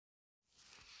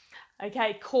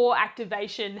Okay, core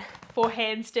activation for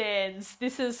handstands.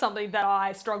 This is something that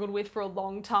I struggled with for a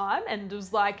long time and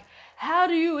was like, how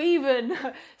do you even?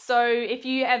 So if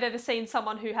you have ever seen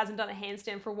someone who hasn't done a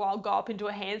handstand for a while go up into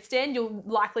a handstand, you'll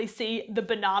likely see the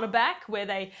banana back where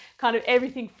they kind of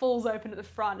everything falls open at the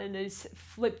front and just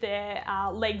flip their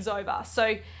legs over.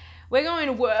 So we're going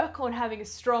to work on having a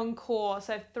strong core.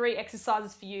 So 3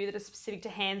 exercises for you that are specific to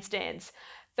handstands.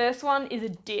 First one is a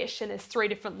dish and there's 3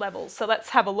 different levels. So let's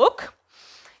have a look.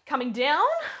 Coming down,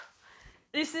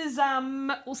 this is,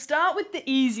 we'll start with the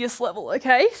easiest level,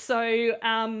 okay?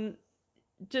 So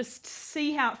just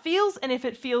see how it feels, and if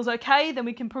it feels okay, then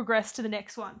we can progress to the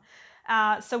next one.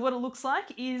 So what it looks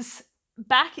like is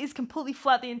back is completely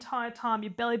flat the entire time.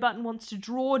 Your belly button wants to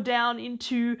draw down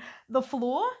into the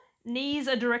floor. Knees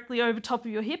are directly over top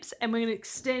of your hips, and we're going to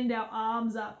extend our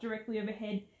arms up directly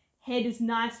overhead. Head is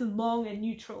nice and long and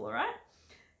neutral, all right?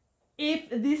 If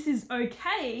this is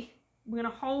okay, we're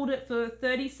going to hold it for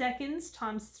 30 seconds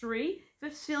times 3.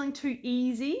 If it's feeling too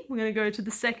easy, we're going to go to the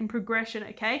second progression,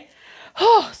 okay?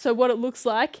 So what it looks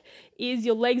like is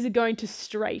your legs are going to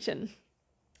straighten.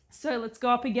 So let's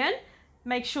go up again.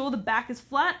 Make sure the back is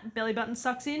flat, belly button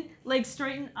sucks in, legs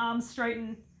straighten, arms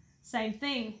straighten. Same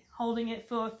thing, holding it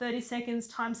for 30 seconds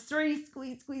times 3.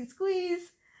 Squeeze, squeeze,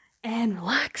 squeeze, and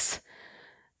relax.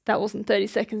 That wasn't 30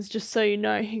 seconds, just so you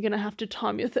know. You're going to have to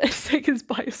time your 30 seconds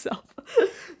by yourself.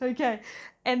 Okay.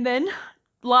 And then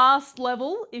last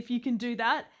level, if you can do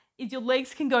that, is your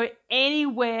legs can go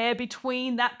anywhere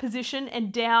between that position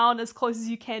and down as close as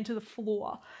you can to the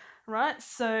floor. Right?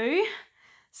 So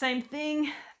same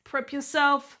thing. Prep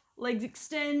yourself. Legs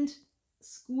extend.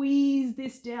 Squeeze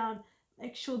this down.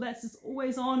 Make sure that's just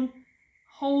always on.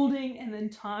 Holding and then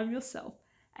time yourself.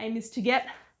 Aim is to get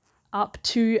up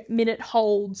to minute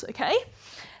holds, okay?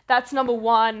 That's number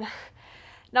 1.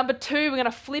 Number 2, we're going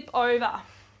to flip over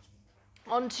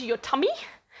onto your tummy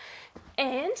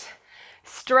and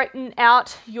straighten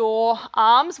out your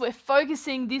arms. We're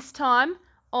focusing this time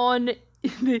on,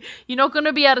 you're not going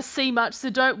to be able to see much, so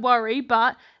don't worry,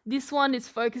 but this one is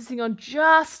focusing on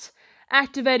just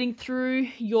activating through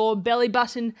your belly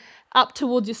button up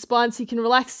towards your spine so you can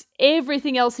relax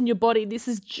everything else in your body. This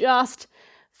is just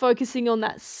focusing on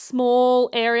that small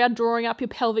area, drawing up your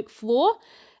pelvic floor.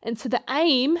 And so the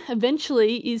aim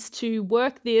eventually is to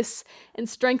work this and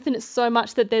strengthen it so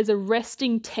much that there's a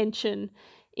resting tension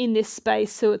in this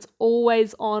space, so it's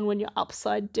always on when you're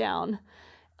upside down.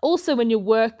 Also when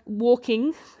you're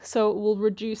walking, so it will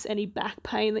reduce any back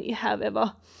pain that you have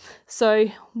ever. So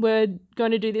we're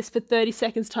going to do this for 30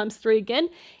 seconds times 3 again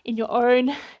in your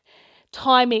own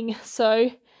timing.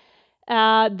 So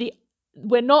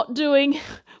we're not doing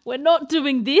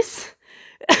this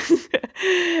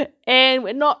and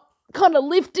we're not kind of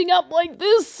lifting up like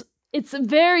this. It's a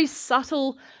very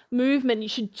subtle movement. You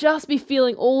should just be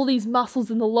feeling all these muscles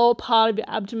in the lower part of your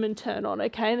abdomen turn on,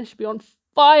 okay? They should be on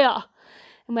fire.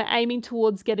 And we're aiming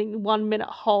towards getting 1 minute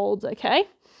holds, okay?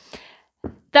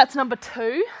 That's number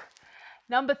 2.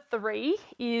 Number 3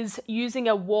 is using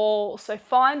a wall. So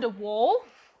find a wall.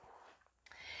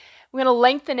 We're going to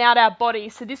lengthen out our body.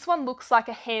 So this one looks like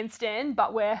a handstand,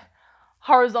 but we're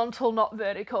horizontal, not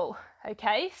vertical.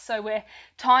 Okay, so we're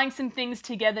tying some things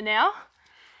together now.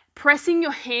 Pressing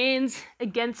your hands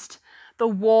against the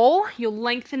wall. You're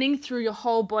lengthening through your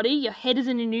whole body. Your head is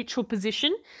in a neutral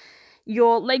position.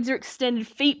 Your legs are extended,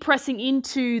 feet pressing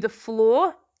into the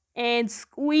floor and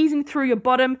squeezing through your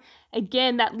bottom.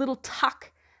 Again, that little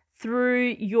tuck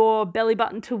through your belly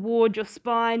button toward your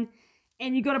spine.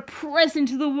 And you've got to press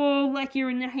into the wall like you're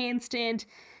in a handstand.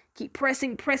 Keep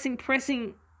pressing, pressing,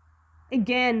 pressing.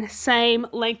 Again, same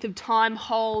length of time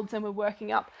holds, and we're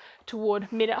working up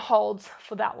toward minute holds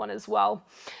for that one as well.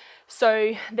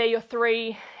 So they're your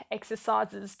 3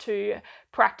 exercises to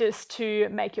practice to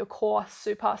make your core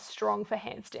super strong for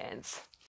handstands.